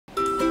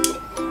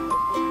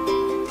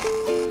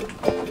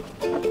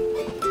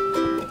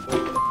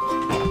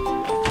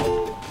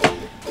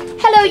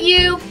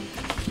you.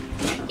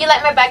 You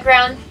like my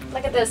background?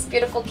 Look at this,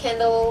 beautiful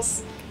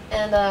candles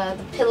and the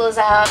pillows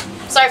out.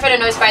 Sorry for the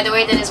noise, by the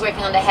way. That is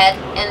working on the head,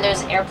 and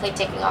there's an airplane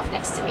taking off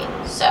next to me.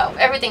 So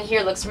everything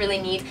here looks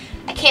really neat.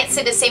 I can't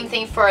say the same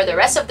thing for the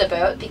rest of the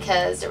boat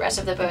because the rest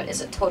of the boat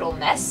is a total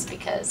mess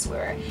because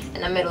we're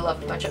in the middle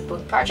of a bunch of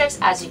boat projects,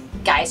 as you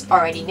guys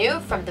already knew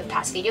from the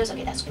past videos.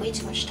 Okay, that's way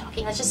too much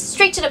talking. Let's just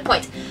straight to the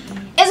point.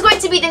 It's going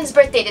to be Din's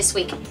birthday this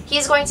week.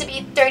 He's going to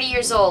be 30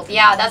 years old.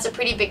 Yeah, that's a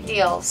pretty big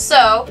deal.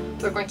 So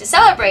we're going to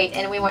celebrate,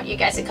 and we want you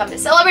guys to come and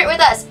celebrate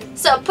with us.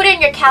 So put it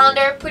in your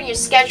calendar, put it in your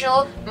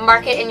schedule,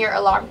 mark it in your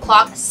alarm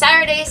clock.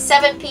 Saturday,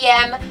 7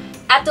 p.m.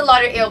 at the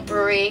LauderAle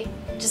Brewery.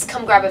 Just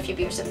come grab a few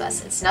beers with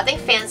us. It's nothing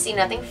fancy,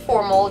 nothing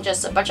formal,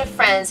 just a bunch of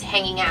friends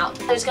hanging out.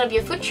 There's going to be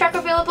a food truck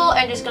available,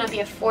 and there's going to be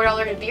a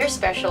 $4 beer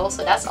special,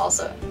 so that's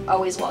also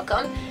always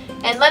welcome.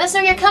 And let us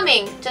know you're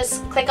coming.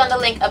 Just click on the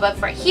link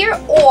above right here,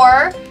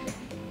 or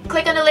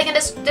click on the link in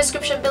the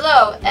description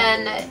below,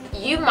 and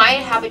you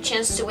might have a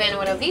chance to win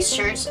one of these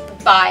shirts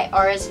by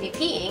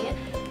RSVPing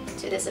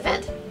to this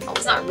event. Well,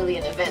 it's not really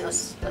an event,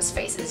 let's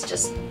face it, it's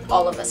just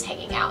all of us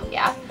hanging out,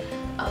 yeah?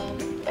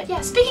 But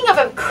yeah, speaking of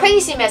a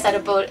crazy mess that a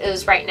boat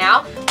is right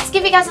now, let's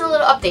give you guys a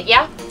little update,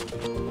 yeah?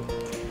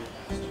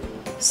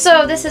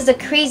 So this is the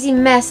crazy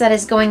mess that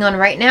is going on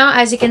right now.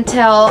 As you can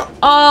tell,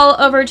 all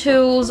of our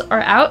tools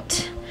are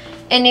out.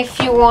 And if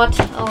you want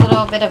a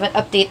little bit of an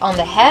update on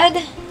the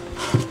head,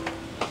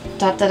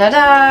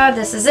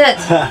 this is it.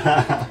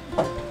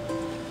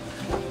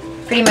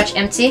 Pretty much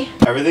empty.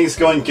 Everything's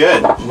going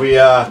good.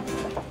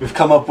 We've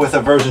come up with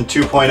a version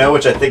 2.0,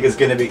 which I think is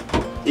going to be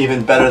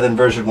even better than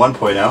version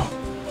 1.0.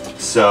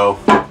 So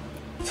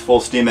it's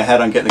full steam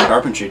ahead on getting the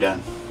carpentry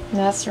done.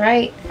 That's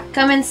right.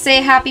 Come and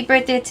say happy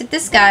birthday to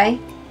this guy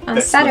on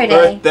It's Saturday.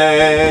 My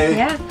birthday.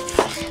 Yeah.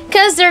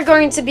 Because they're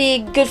going to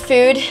be good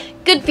food,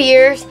 good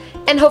beers,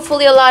 and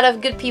hopefully a lot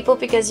of good people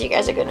because you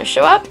guys are going to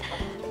show up.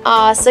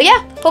 So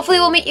yeah, hopefully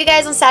we'll meet you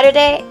guys on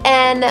Saturday,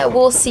 and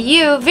we'll see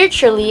you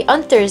virtually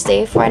on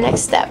Thursday for our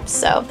next step.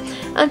 So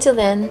until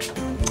then,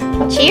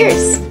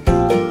 cheers!